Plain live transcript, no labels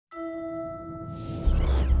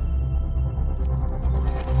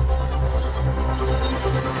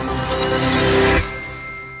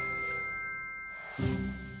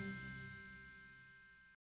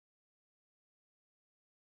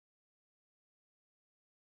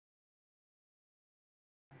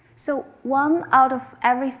So 1 out of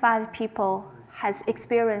every 5 people has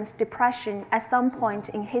experienced depression at some point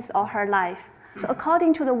in his or her life. So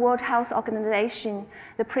according to the World Health Organization,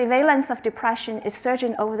 the prevalence of depression is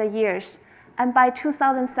surging over the years. And by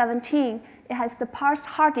 2017, it has surpassed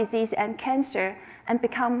heart disease and cancer and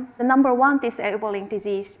become the #1 disabling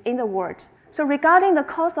disease in the world. So regarding the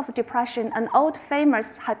cause of depression, an old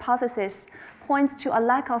famous hypothesis points to a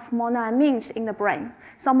lack of monoamines in the brain.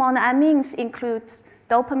 So monoamines includes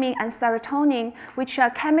dopamine and serotonin, which are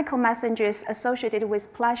chemical messengers associated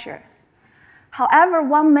with pleasure. However,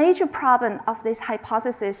 one major problem of this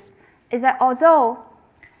hypothesis is that although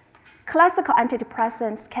classical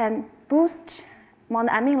antidepressants can boost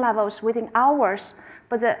monoamine levels within hours,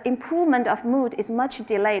 but the improvement of mood is much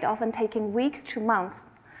delayed, often taking weeks to months.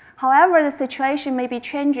 However, the situation may be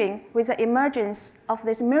changing with the emergence of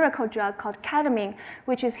this miracle drug called ketamine,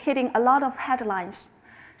 which is hitting a lot of headlines.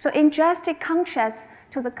 So in drastic contrast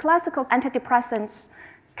to the classical antidepressants,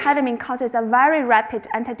 ketamine causes a very rapid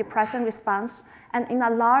antidepressant response and in a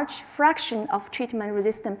large fraction of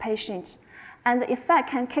treatment-resistant patients. And the effect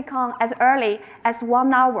can kick on as early as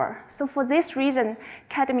 1 hour. So for this reason,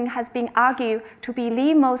 ketamine has been argued to be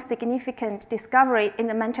the most significant discovery in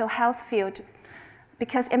the mental health field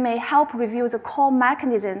because it may help reveal the core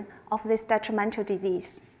mechanism of this detrimental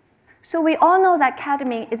disease. So we all know that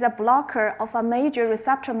ketamine is a blocker of a major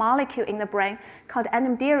receptor molecule in the brain called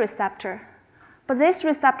NMDA receptor. But this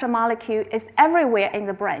receptor molecule is everywhere in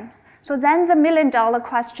the brain. So then the million-dollar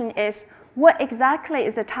question is, what exactly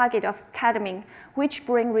is the target of ketamine, which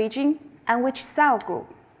brain region, and which cell group?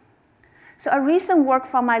 So a recent work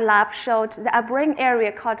from my lab showed that a brain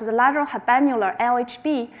area called the lateral habenula,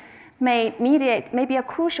 LHB, may be a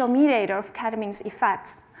crucial mediator of ketamine's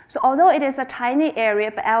effects. So although it is a tiny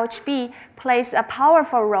area, but LHB plays a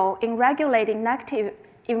powerful role in regulating negative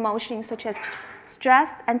emotions such as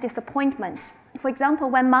stress and disappointment. For example,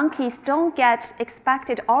 when monkeys don't get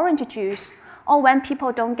expected orange juice, or when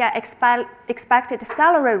people don't get expected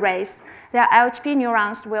salary raise, their LHB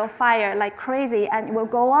neurons will fire like crazy and will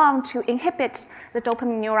go on to inhibit the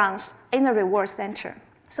dopamine neurons in the reward center.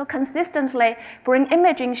 So consistently, brain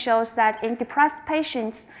imaging shows that in depressed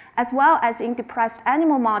patients, as well as in depressed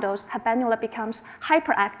animal models, habenula becomes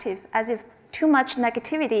hyperactive as if too much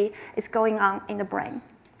negativity is going on in the brain.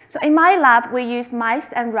 So in my lab, we used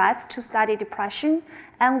mice and rats to study depression,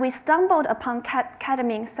 and we stumbled upon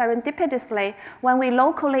ketamine serendipitously when we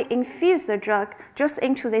locally infused the drug just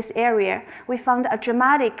into this area. We found a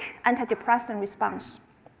dramatic antidepressant response.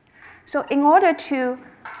 So in order to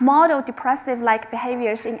model depressive-like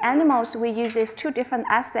behaviors in animals, we use these 2 different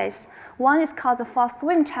assays. One is called the forced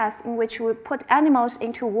swim test, in which we put animals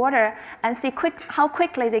into water and see how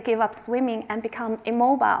quickly they give up swimming and become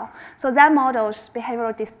immobile. So that models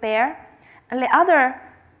behavioral despair. And the other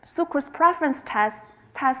sucrose preference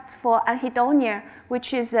tests for anhedonia,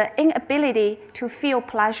 which is the inability to feel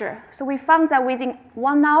pleasure. So we found that within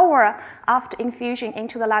 1 hour after infusion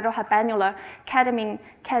into the lateral habenula, ketamine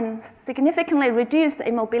can significantly reduce the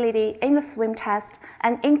immobility in the swim test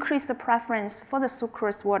and increase the preference for the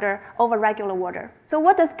sucrose water over regular water. So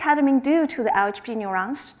what does ketamine do to the LHB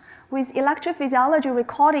neurons? With electrophysiology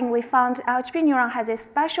recording, we found LHB neuron has a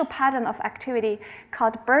special pattern of activity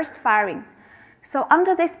called burst firing. So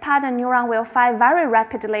under this pattern, neuron will fire very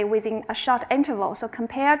rapidly within a short interval. So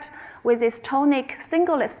compared with this tonic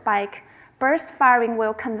singlet spike, burst firing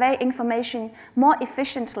will convey information more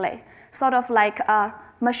efficiently, sort of like a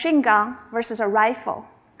machine gun versus a rifle.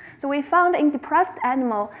 So we found in depressed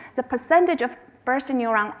animal, the percentage of burst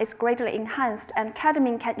neuron is greatly enhanced, and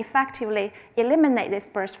ketamine can effectively eliminate this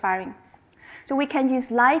burst firing. So we can use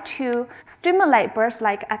light to stimulate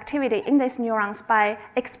burst-like activity in these neurons by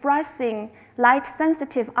expressing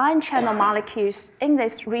light-sensitive ion channel molecules in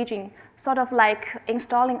this region, sort of like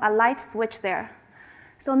installing a light switch there.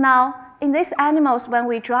 So now, in these animals, when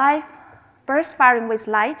we drive burst firing with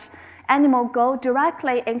light, animals go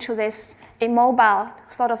directly into this immobile,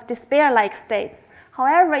 sort of despair-like state.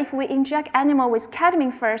 However, if we inject animal with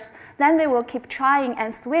ketamine first, then they will keep trying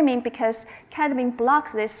and swimming because ketamine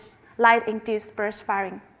blocks this light-induced burst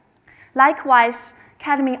firing. Likewise,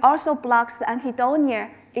 ketamine also blocks the anhedonia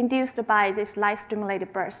induced by this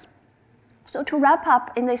light-stimulated burst. So to wrap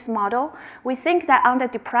up in this model, we think that under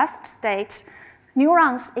depressed state,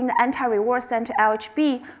 neurons in the anti-reward center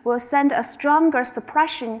LHB will send a stronger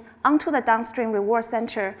suppression onto the downstream reward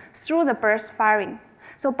center through the burst firing.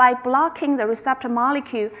 So by blocking the receptor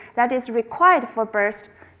molecule that is required for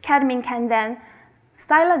burst, ketamine can then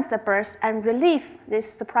silence the burst and relieve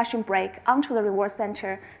this suppression brake onto the reward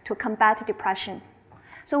center to combat depression.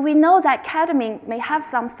 So we know that ketamine may have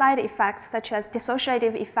some side effects such as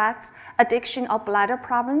dissociative effects, addiction, or bladder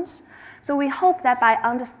problems. So we hope that by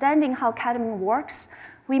understanding how ketamine works,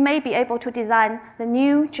 we may be able to design the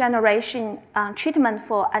new generation treatment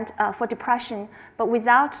for depression, but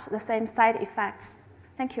without the same side effects.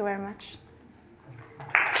 Thank you very much.